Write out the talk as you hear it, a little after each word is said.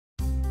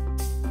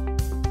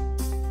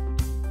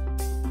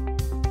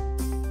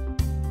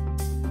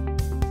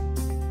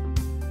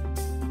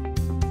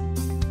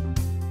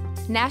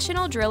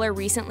National Driller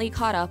recently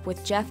caught up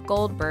with Jeff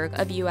Goldberg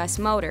of US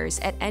Motors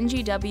at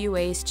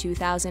NGWA's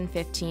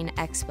 2015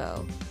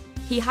 Expo.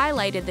 He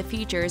highlighted the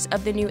features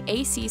of the new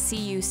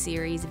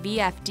ACCU-Series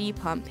VFD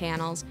pump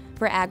panels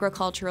for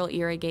agricultural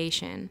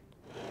irrigation.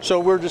 So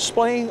we're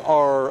displaying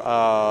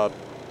our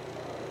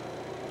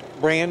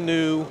brand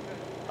new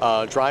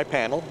dry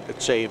panel.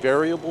 It's a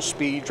variable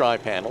speed dry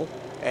panel,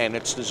 and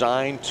it's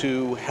designed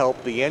to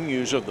help the end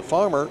user, the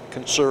farmer,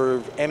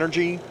 conserve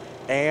energy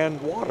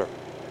and water.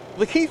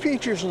 The key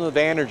features and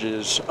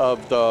advantages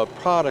of the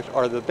product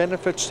are the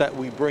benefits that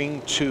we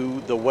bring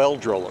to the well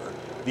driller,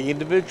 the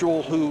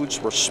individual who's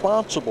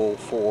responsible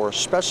for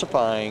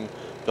specifying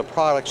the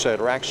products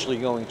that are actually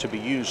going to be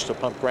used to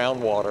pump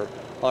groundwater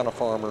on a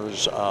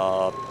farmer's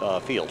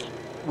field.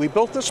 We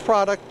built this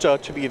product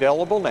to be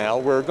available now.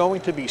 We're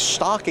going to be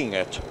stocking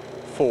it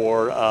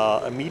for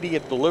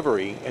immediate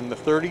delivery in the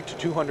 30 to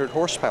 200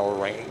 horsepower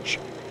range.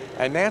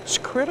 And that's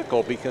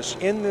critical because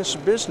in this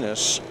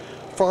business,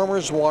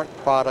 farmers want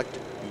product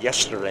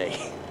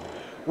yesterday.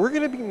 We're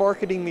going to be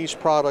marketing these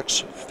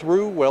products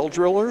through well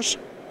drillers,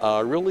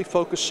 really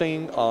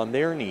focusing on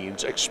their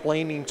needs,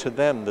 explaining to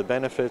them the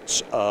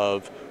benefits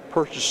of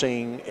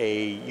purchasing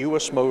a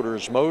US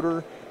Motors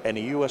motor and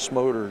a US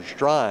Motors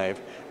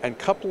drive and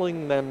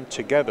coupling them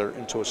together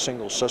into a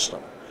single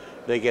system.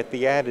 They get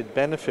the added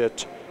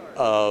benefit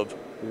of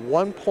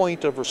one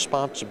point of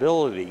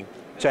responsibility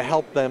to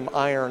help them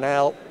iron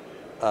out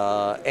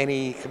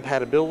any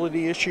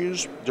compatibility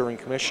issues during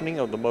commissioning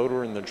of the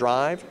motor and the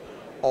drive,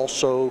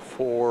 also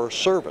for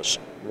service,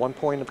 one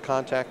point of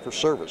contact for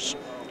service.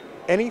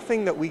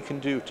 Anything that we can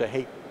do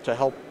to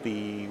help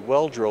the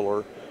well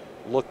driller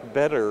look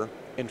better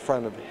in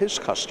front of his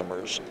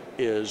customers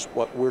is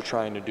what we're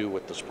trying to do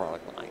with this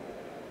product line.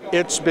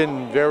 It's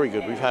been very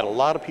good. We've had a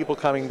lot of people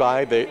coming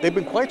by. They've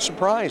been quite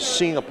surprised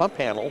seeing a pump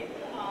panel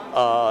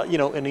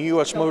in a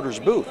US Motors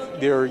booth.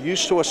 They're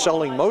used to us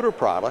selling motor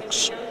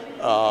products.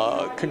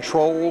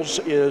 Controls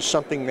is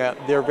something that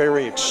they're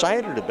very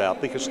excited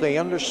about because they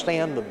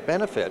understand the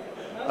benefit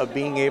of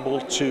being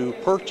able to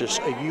purchase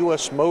a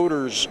US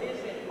Motors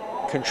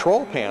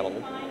control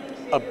panel,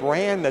 a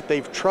brand that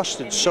they've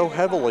trusted so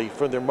heavily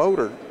for their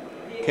motor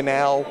can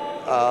now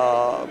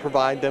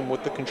provide them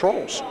with the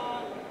controls.